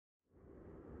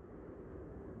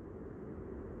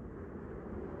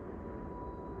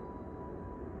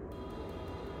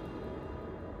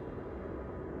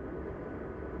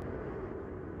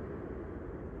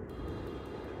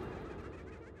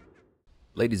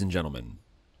Ladies and gentlemen,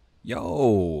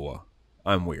 yo,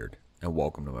 I'm Weird, and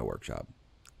welcome to my workshop.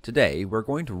 Today, we're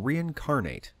going to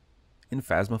reincarnate in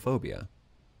Phasmophobia.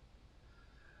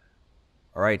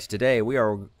 Alright, today we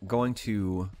are going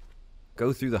to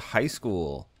go through the high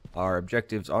school. Our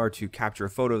objectives are to capture a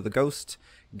photo of the ghost,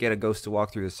 get a ghost to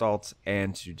walk through the salt,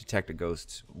 and to detect a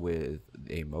ghost with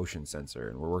a motion sensor.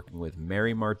 And we're working with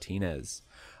Mary Martinez.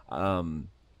 A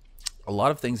lot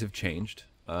of things have changed.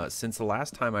 Since the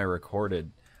last time I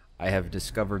recorded, I have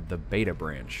discovered the beta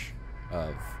branch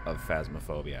of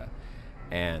Phasmophobia.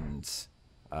 And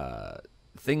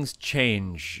things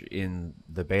change in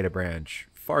the beta branch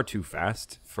far too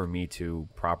fast for me to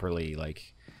properly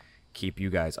keep you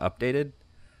guys updated.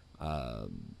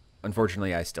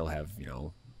 Unfortunately, I still have,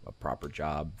 a proper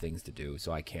job, things to do,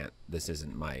 so I can't. This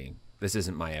isn't my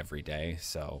everyday,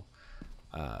 so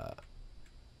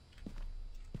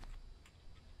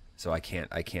I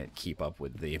can't keep up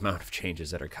with the amount of changes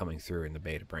that are coming through in the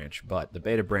beta branch. But the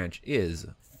beta branch is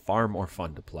far more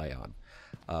fun to play on.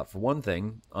 For one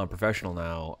thing, on professional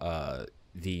now,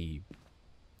 the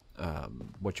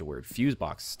fuse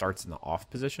box starts in the off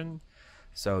position,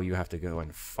 so you have to go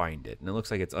and find it, and it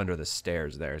looks like it's under the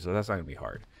stairs there, so that's not gonna be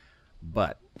hard.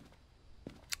 But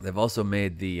they've also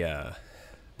made the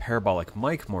parabolic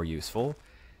mic more useful.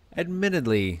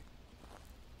 Admittedly,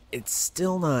 it's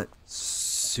still not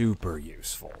super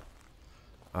useful.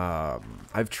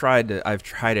 I've tried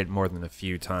it more than a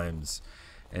few times,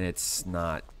 and it's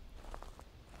not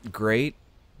great,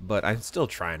 but I'm still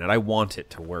trying it. I want it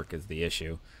to work is the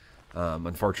issue.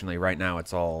 Unfortunately, right now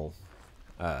it's all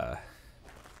you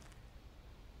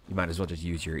might as well just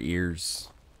use your ears.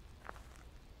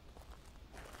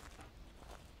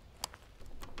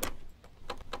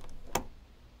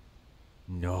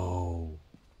 No.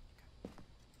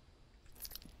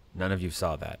 None of you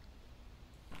saw that.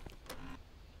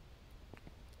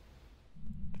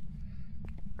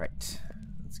 Right.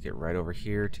 Let's get right over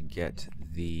here to get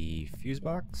the fuse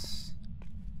box.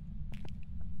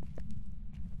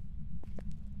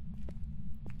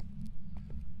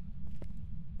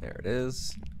 There it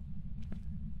is.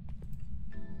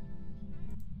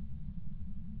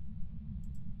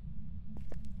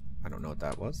 I don't know what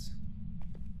that was.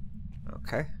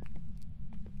 Okay.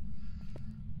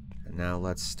 And now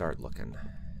let's start looking.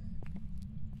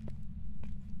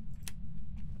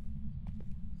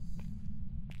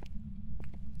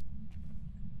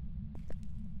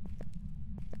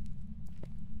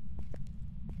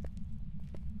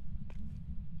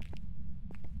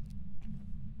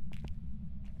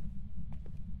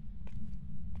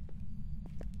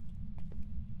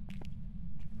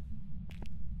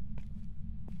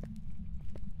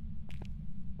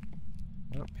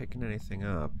 Not picking anything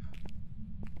up.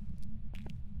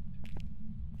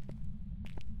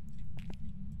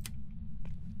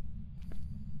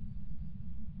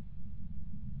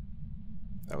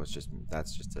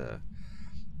 That's just the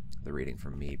reading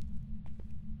from me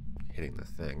hitting the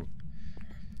thing.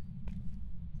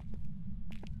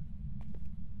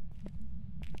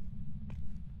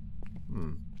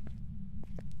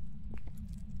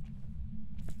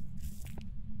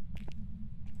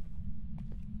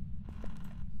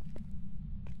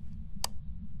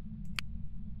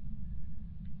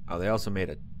 Oh, they also made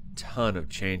a ton of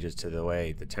changes to the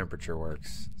way the temperature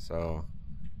works, so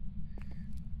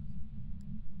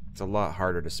it's a lot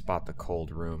harder to spot the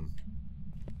cold room.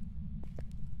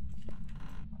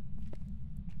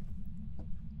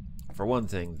 For one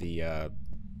thing, the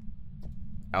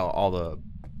all the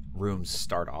rooms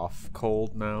start off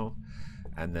cold now,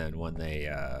 and then when they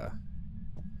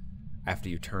after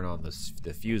you turn on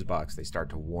the fuse box, they start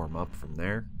to warm up from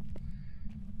there.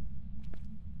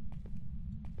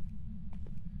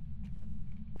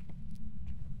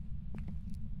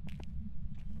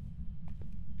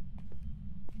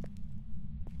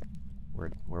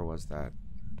 Where was that?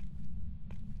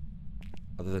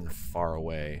 Other than far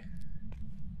away.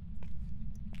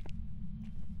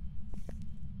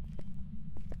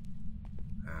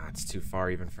 It's too far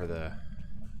even for the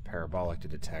parabolic to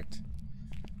detect.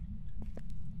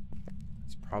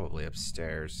 It's probably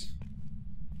upstairs.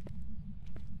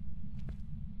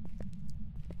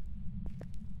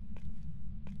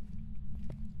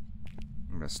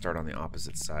 I'm gonna start on the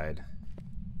opposite side.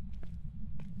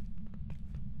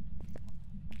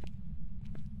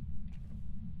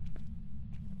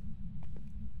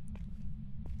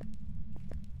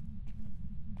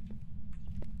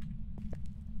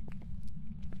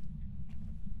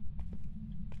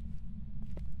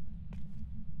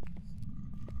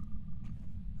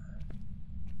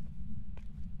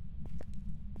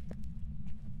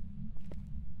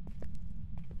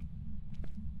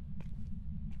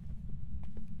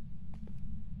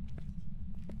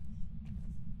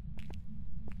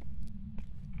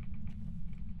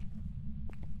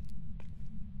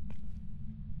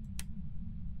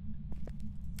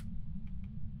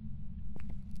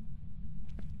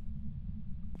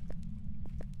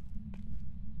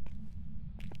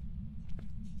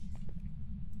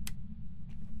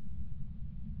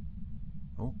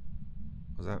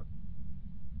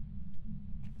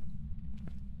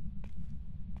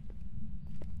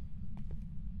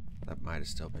 That might have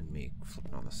still been me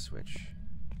flipping on the switch.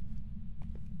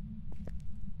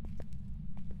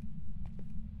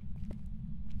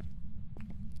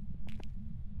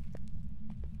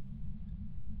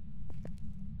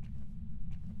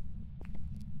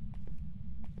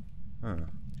 Huh.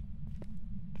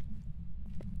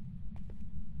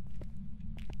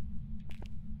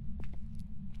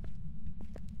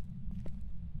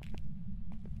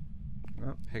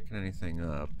 Not picking anything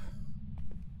up.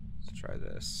 Let's try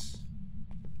this.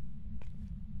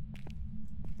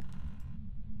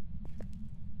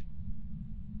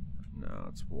 No,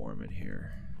 it's warm in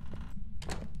here.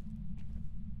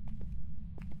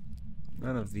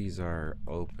 None of these are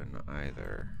open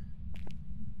either.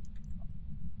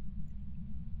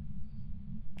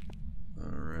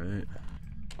 Alright.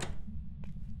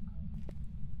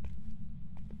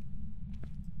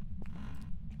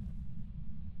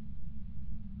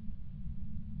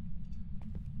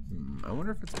 I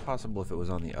wonder if it's possible if it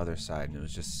was on the other side and it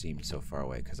was just seemed so far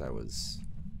away because I was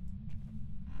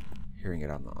hearing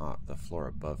it on the floor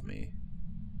above me.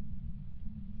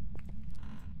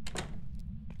 I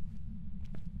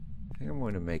think I'm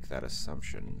going to make that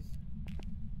assumption.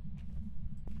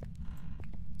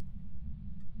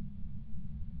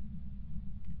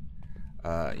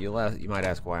 You might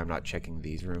ask why I'm not checking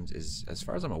these rooms. As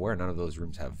far as I'm aware, none of those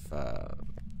rooms have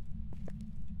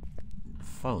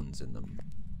phones in them.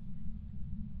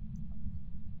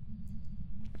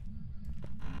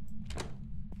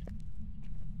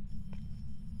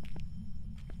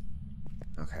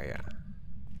 Okay, yeah.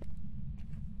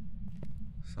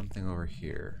 Something over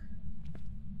here.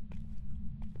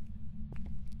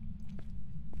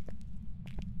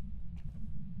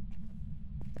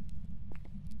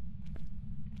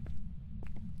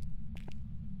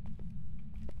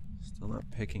 Still not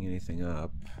picking anything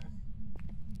up.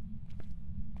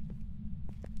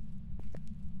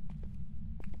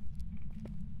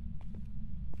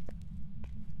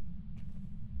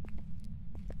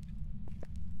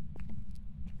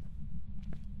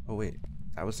 Oh wait,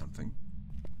 that was something.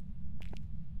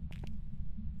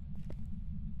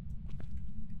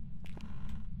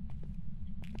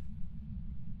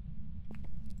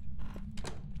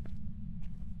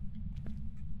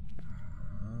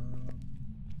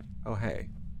 Oh hey.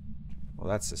 Well,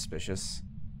 that's suspicious.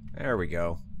 There we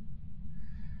go.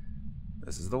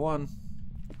 This is the one.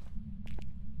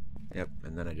 Yep,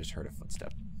 and then I just heard a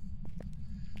footstep.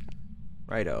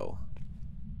 Righto.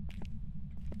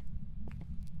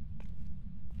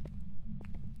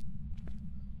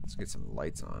 Let's get some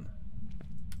lights on.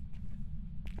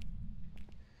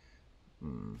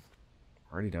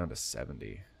 Already down to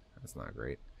 70. That's not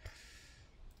great.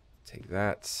 Take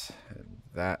that and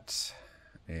that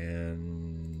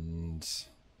and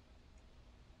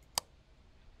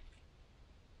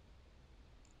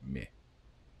meh.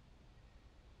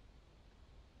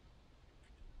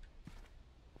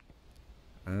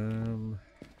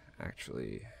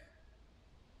 Actually,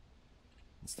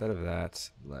 instead of that,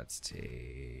 let's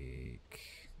take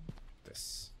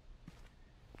this.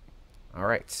 All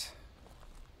right.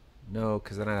 No,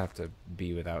 because then I have to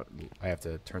be without. I have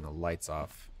to turn the lights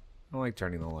off. I don't like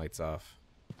turning the lights off.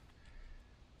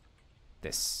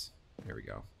 This. Here we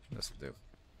go. This will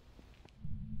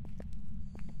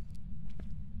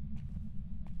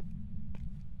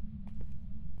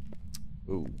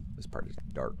do. Ooh, this part is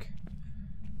dark.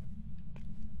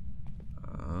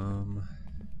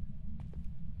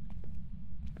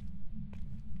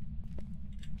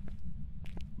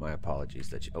 My apologies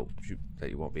that you. Oh shoot! That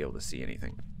you won't be able to see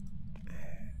anything.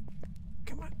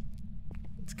 Come on.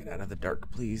 Let's get out of the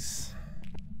dark, please.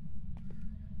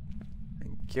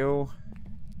 Thank you.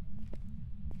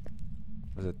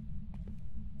 Was it?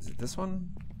 Is it this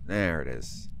one? There it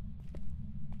is.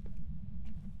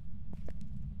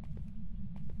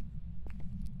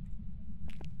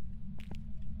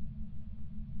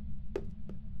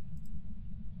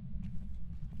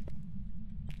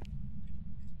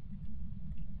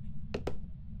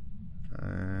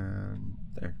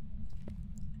 There.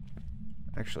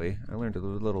 Actually, I learned a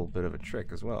little bit of a trick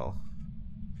as well.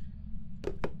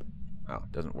 Oh,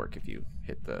 it doesn't work if you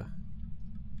hit the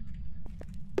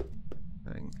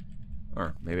thing.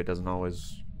 Or maybe it doesn't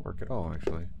always work at all,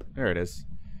 actually. There it is.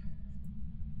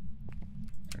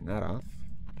 Turn that off.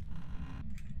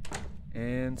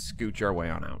 And scooch our way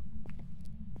on out.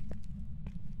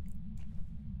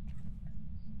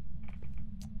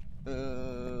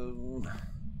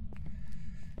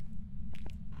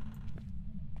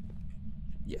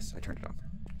 Yes, I turned it on.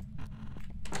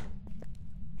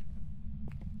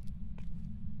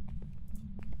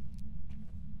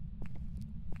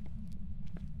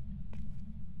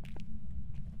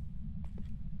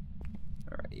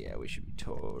 Yeah, we should be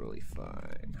totally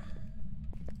fine.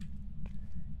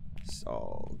 It's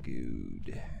all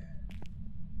good.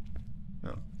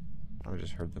 Oh, I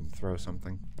just heard them throw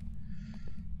something.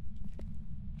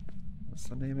 What's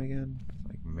the name again?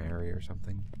 Like Mary or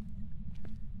something?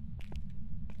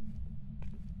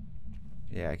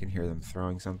 Yeah, I can hear them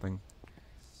throwing something.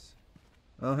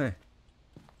 Oh, hey.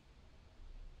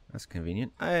 That's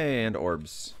convenient. And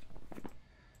orbs.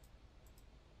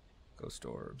 Ghost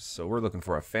orbs. So we're looking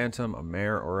for a phantom, a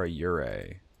mare, or a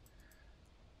Ure.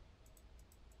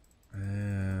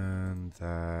 And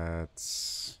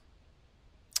that's...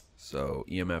 So,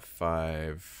 EMF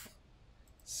 5,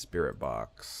 Spirit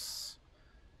Box,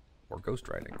 or Ghost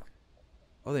Writing.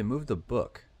 Oh, they moved the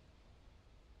book.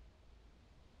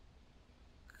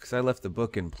 Because I left the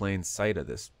book in plain sight of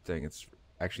this thing. It's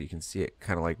actually, you can see it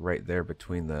kind of like right there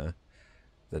between the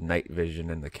night vision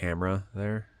and the camera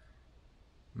there.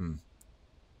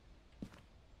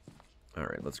 All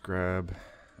right, let's grab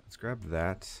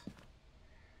that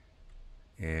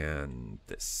and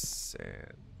this.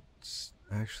 And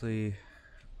actually,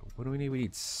 what do we need? We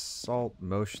need salt,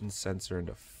 motion sensor, and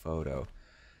a photo.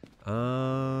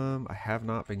 I have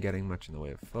not been getting much in the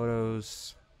way of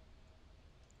photos.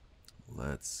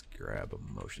 Let's grab a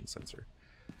motion sensor.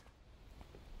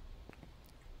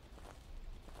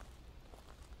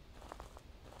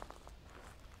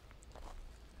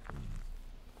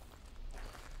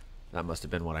 That must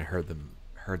have been when I heard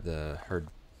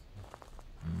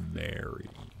Mary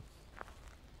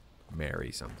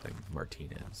something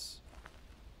Martinez.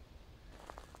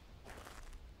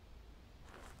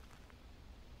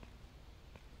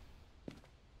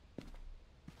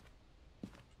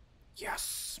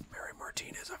 Yes, Mary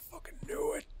Martinez, I fucking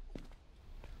knew it.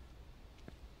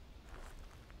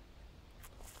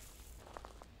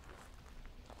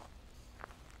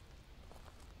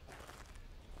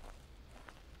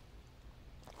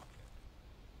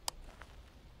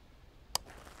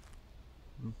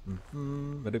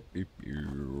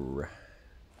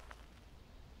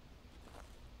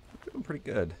 Doing pretty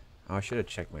good. Oh, I should have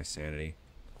checked my sanity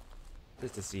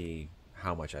just to see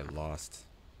how much I lost.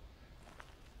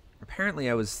 Apparently,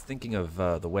 I was thinking of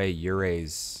the way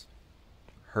Ures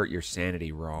hurt your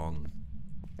sanity wrong.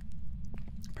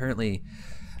 Apparently,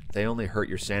 they only hurt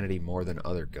your sanity more than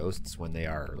other ghosts when they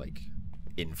are, like,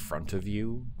 in front of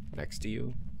you, next to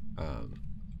you.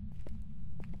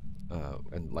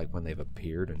 And, like, when they've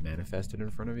appeared and manifested in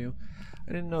front of you.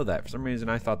 I didn't know that. For some reason,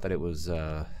 I thought that it was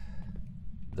the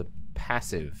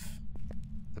passive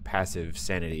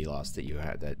sanity loss that you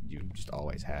had, that you just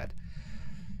always had.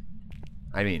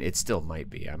 I mean, it still might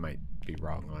be. I might be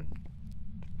wrong on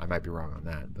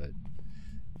that, but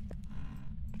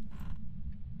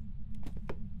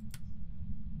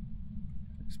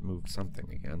just moved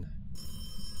something again.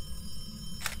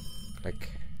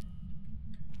 Click.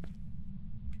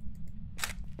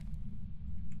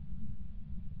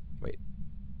 Wait.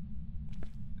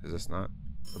 Is this not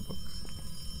the book?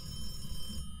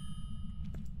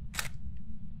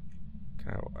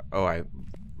 Oh,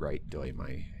 right, Doy,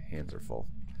 my hands are full.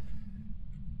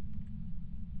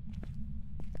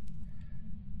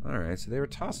 Alright, so they were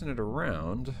tossing it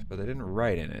around, but they didn't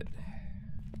write in it.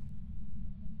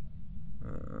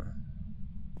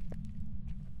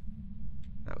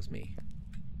 That was me.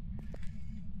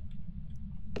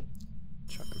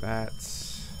 Chuck that.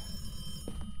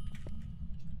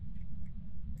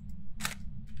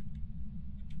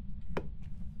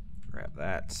 Grab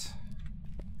that.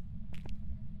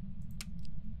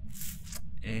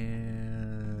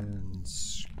 And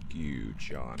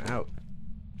scooch on out.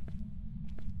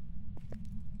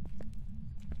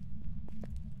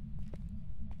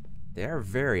 They are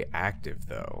very active,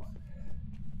 though.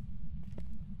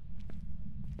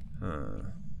 Huh.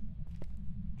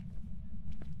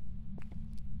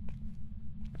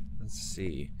 Let's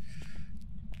see.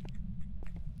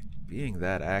 Being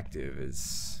that active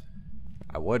is...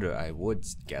 I would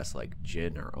guess like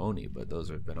Jin or Oni, but those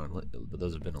have been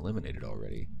eliminated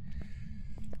already.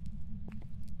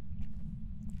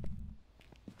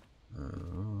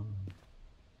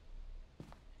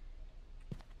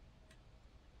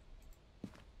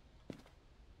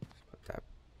 Let's put that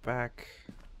back.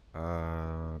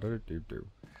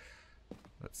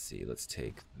 Let's see. Let's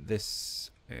take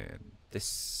this and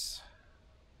this,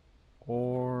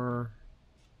 or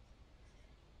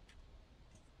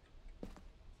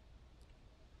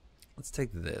let's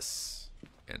take this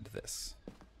and this.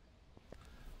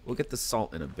 We'll get the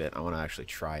salt in a bit. I want to actually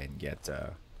try and get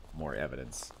more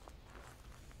evidence.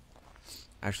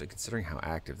 Actually, considering how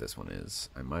active this one is,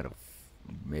 I might have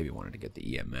maybe wanted to get the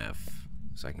EMF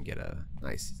so I can get a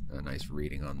nice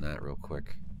reading on that real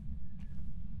quick.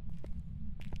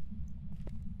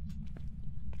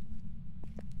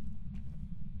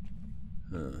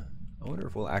 Huh. I wonder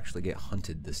if we'll actually get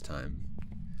hunted this time.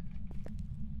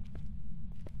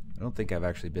 I don't think I've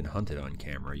actually been hunted on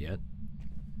camera yet.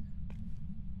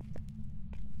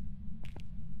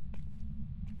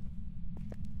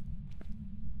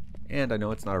 And I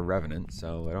know it's not a revenant,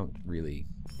 so I don't really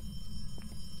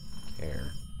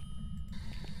care.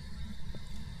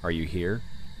 Are you here?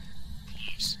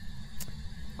 Yes.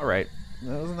 Alright.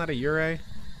 Wasn't that a Ure?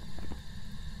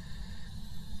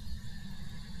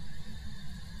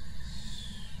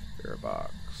 Spirit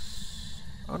box.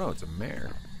 Oh no, it's a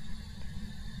mare.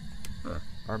 Huh.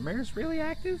 Are mares really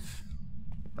active?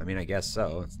 I mean, I guess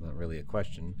so. It's not really a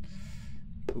question.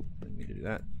 Oop, didn't mean to do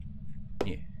that.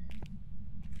 Yeah.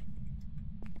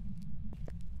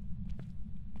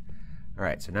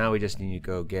 Alright, so now we just need to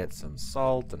go get some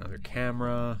salt, another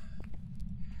camera,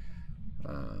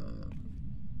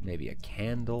 maybe a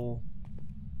candle.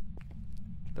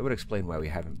 That would explain why we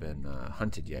haven't been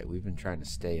hunted yet. We've been trying to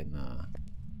stay in the...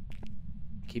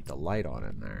 keep the light on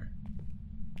in there.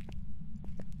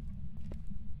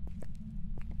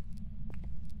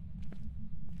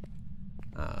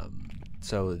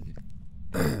 So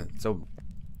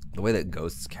the way that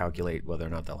ghosts calculate whether or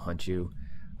not they'll hunt you,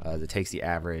 it takes the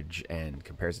average and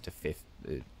compares it to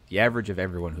the average of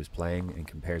everyone who's playing and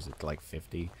compares it to like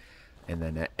 50, and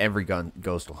then every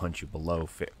ghost will hunt you below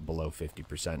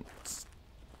 50%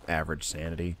 average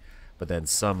sanity. But then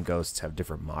some ghosts have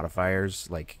different modifiers.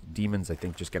 Like demons, I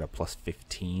think, just get a plus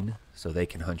 15, so they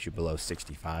can hunt you below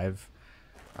 65.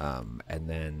 And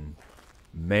then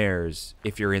mares,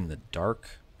 if you're in the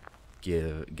dark,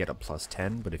 get a plus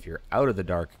 10, but if you're out of the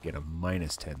dark, get a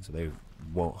minus 10, so they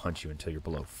won't hunt you until you're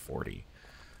below 40.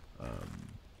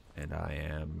 And I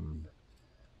am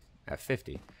at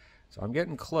 50, so I'm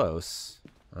getting close.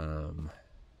 Let's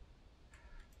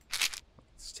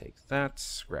take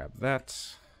that, grab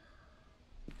that,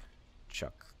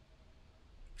 chuck,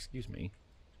 excuse me,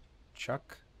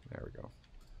 chuck, there we go,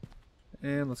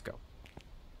 and let's go.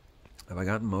 Have I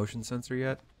gotten motion sensor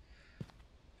yet?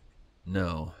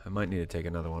 No, I might need to take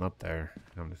another one up there,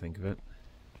 come to think of it.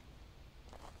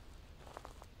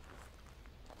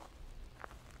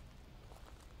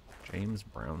 James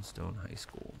Brownstone High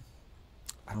School.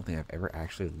 I don't think I've ever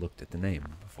actually looked at the name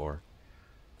before.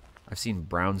 I've seen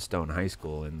Brownstone High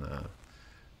School in the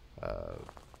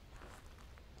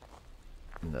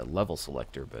level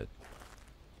selector, but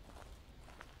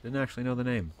didn't actually know the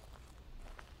name.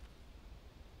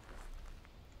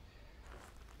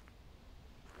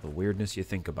 The weirdness you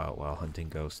think about while hunting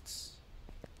ghosts.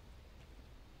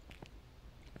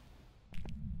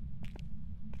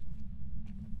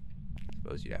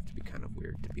 Suppose you'd have to be kind of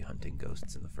weird to be hunting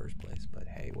ghosts in the first place, but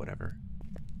hey, whatever.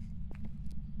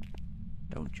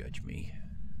 Don't judge me.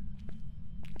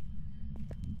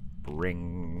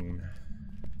 Bring.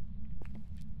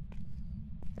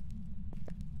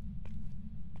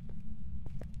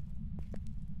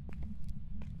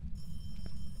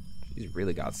 She's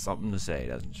really got something to say,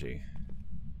 doesn't she?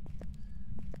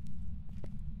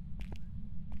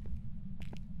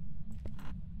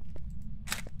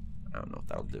 I don't know if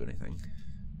that'll do anything.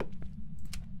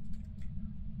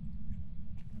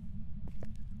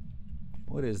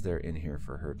 What is there in here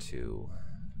for her to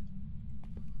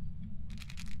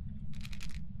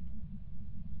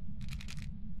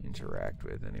interact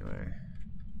with anyway?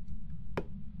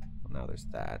 Well, now there's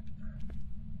that.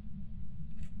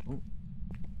 Ooh.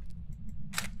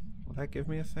 Will that give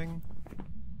me a thing?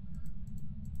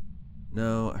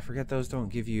 No, I forget those don't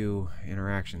give you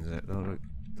interactions.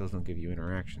 Those don't give you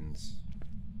interactions.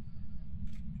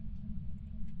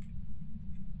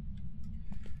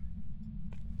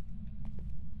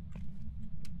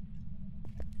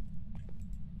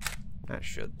 That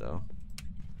should, though.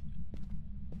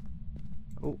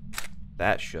 Oh,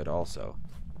 that should also.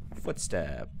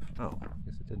 Footstep. Oh, I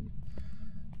guess it didn't.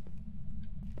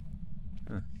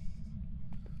 Huh.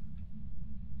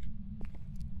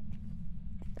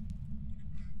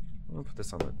 I'm gonna put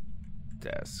this on the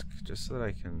desk just so that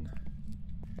I can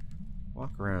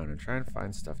walk around and try and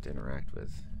find stuff to interact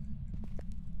with.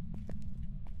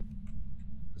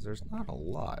 Because there's not a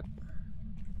lot.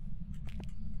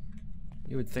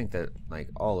 You would think that, like,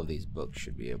 all of these books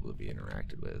should be able to be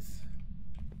interacted with.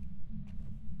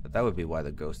 But that would be why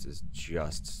the ghost is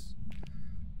just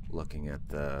looking at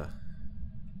the...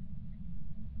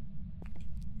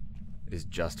 is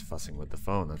just fussing with the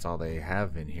phone. That's all they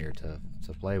have in here to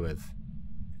play with.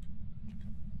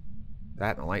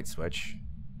 That and a light switch.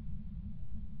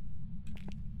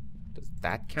 Does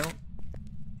that count?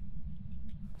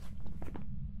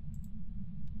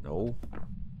 No.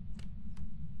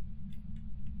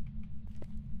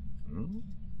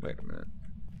 Wait a minute.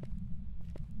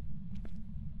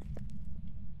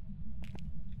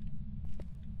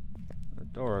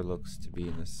 car looks to be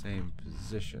in the same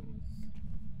position.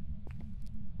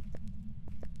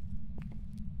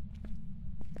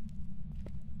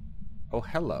 Oh,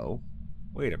 hello.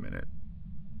 Wait a minute.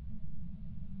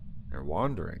 They're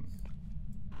wandering.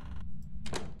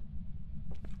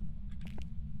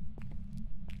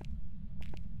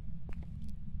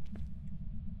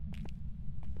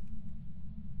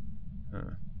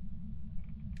 Huh.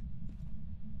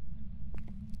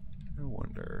 I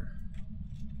wonder.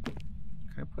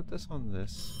 Can I put this on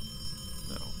this?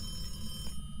 No.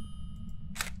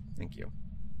 Thank you.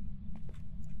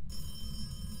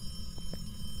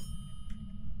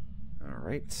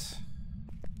 Alright.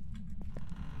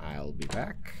 I'll be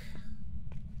back.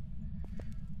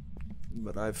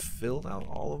 But I've filled out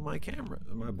all of my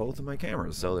both of my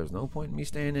cameras, so there's no point in me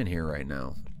staying in here right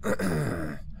now.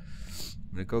 I'm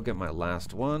gonna go get my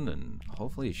last one, and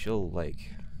hopefully she'll,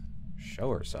 like,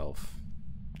 show herself.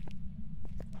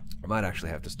 I might actually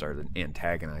have to start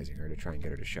antagonizing her to try and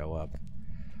get her to show up.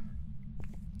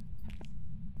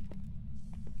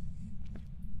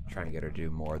 Trying to get her to do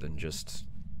more than just,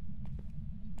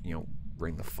 you know,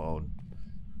 ring the phone.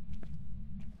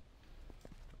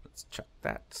 Let's check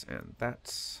that and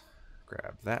that.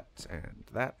 Grab that and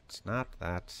that. Not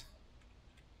that.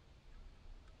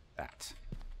 That.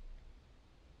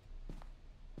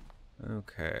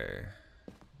 Okay.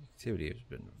 Activity has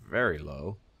been very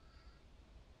low.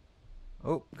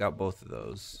 Oh, got both of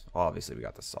those. Well, obviously we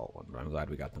got the salt one, but I'm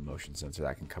glad we got the motion sensor.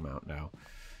 That can come out now.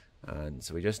 And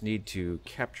so we just need to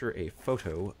capture a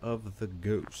photo of the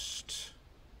ghost.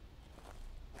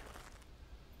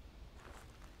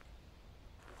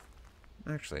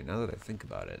 Actually, now that I think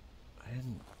about it,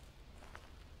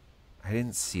 I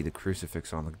didn't see the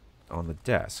crucifix on the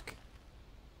desk.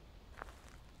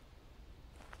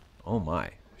 Oh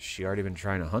my, she already been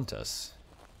trying to hunt us.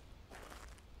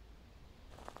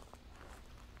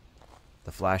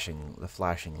 The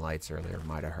flashing lights earlier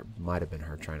might have been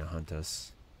her trying to hunt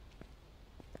us.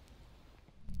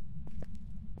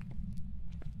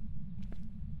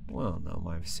 Well, no,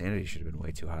 my sanity should have been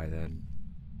way too high then.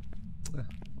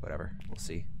 Whatever, we'll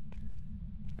see.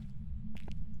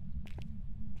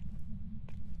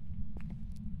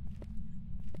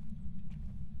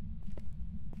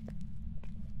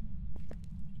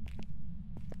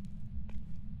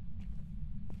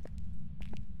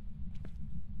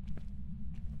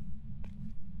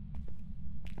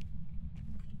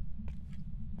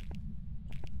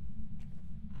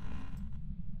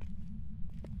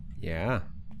 Yeah.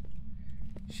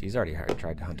 She's already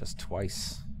tried to hunt us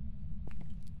twice.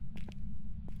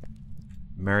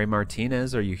 Mary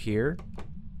Martinez, are you here?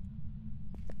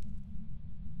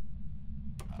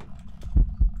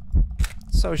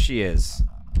 So she is.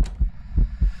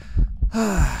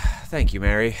 Thank you,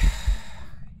 Mary.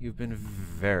 You've been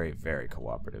very, very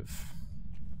cooperative.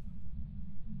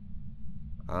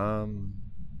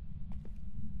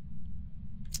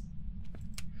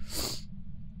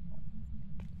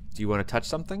 Do you want to touch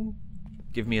something?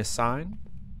 Give me a sign?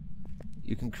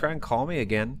 You can try and call me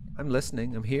again. I'm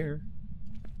listening. I'm here.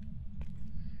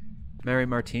 Mary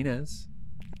Martinez.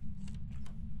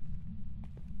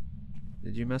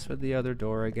 Did you mess with the other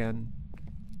door again?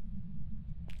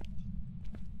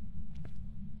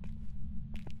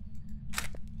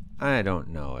 I don't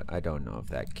know it. I don't know if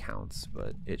that counts,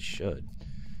 but it should.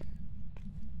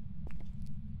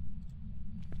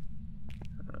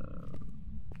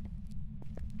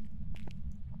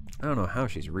 I don't know how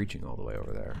she's reaching all the way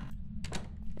over there.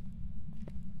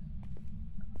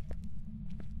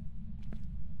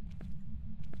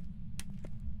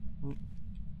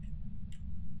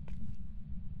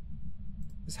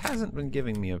 This hasn't been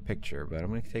giving me a picture, but I'm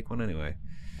going to take one anyway.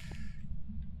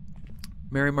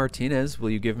 Mary Martinez, will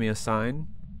you give me a sign?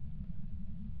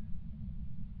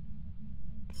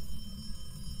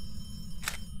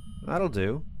 That'll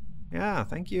do. Yeah,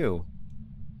 thank you.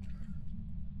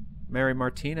 Mary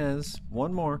Martinez,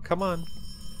 one more. Come on.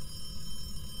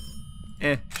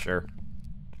 Sure.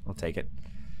 I'll take it.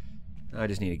 I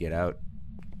just need to get out.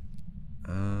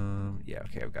 Yeah,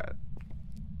 okay, I've got it.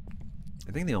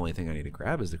 I think the only thing I need to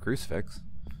grab is the crucifix.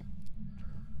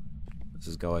 This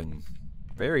is going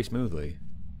very smoothly.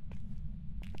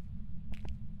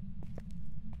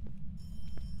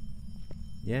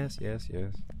 Yes, yes,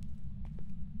 yes.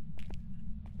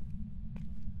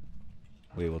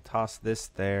 We will toss this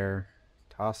there,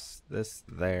 toss this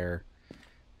there,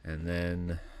 and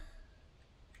then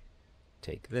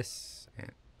take this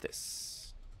and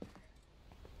this.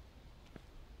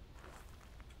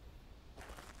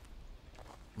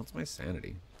 What's my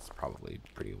sanity? It's probably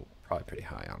pretty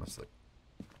high, honestly.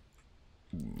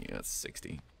 Yeah, it's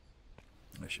 60.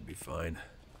 I should be fine.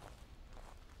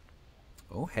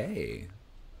 Oh, hey.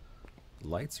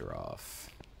 Lights are off.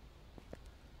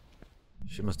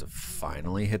 She must have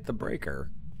finally hit the breaker.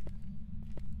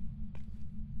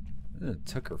 It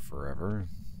took her forever.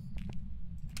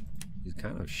 She's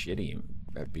kind of shitty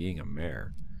at being a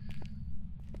mare.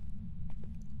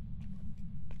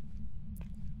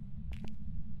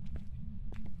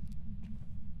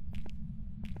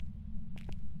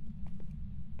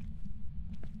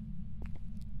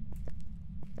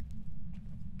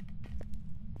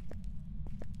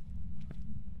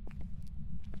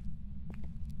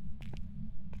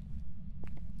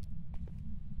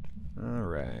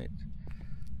 Alright.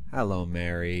 Hello,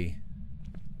 Mary.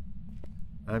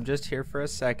 I'm just here for a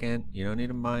second. You don't need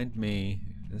to mind me.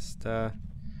 Just gonna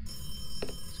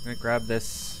grab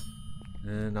this,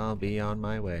 and I'll be on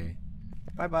my way.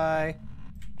 Bye-bye.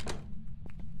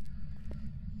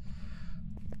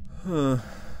 Huh.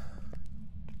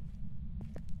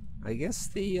 I guess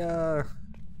the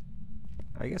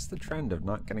trend of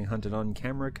not getting hunted on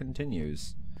camera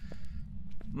continues.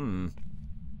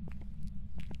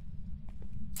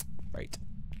 Right.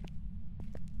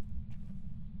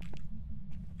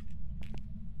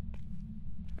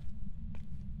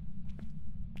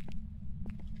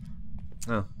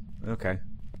 Oh, okay.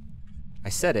 I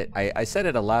said it. I said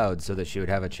it aloud so that she would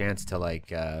have a chance to,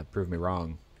 like, prove me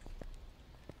wrong.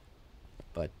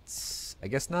 But I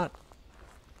guess not.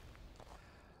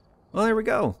 Well, there we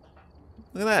go.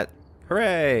 Look at that.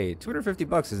 Hooray! 250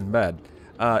 bucks isn't bad.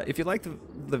 If you liked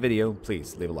the video,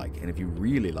 please leave a like. And if you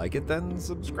really like it, then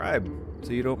subscribe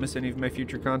so you don't miss any of my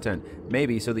future content.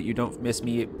 Maybe so that you don't miss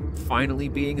me finally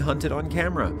being hunted on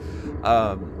camera.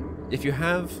 If you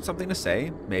have something to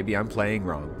say, maybe I'm playing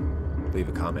wrong, leave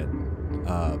a comment.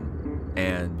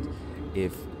 And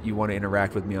if you want to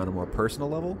interact with me on a more personal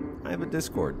level, I have a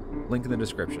Discord, link in the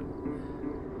description.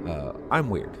 I'm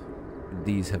weird.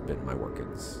 These have been my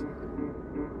workings.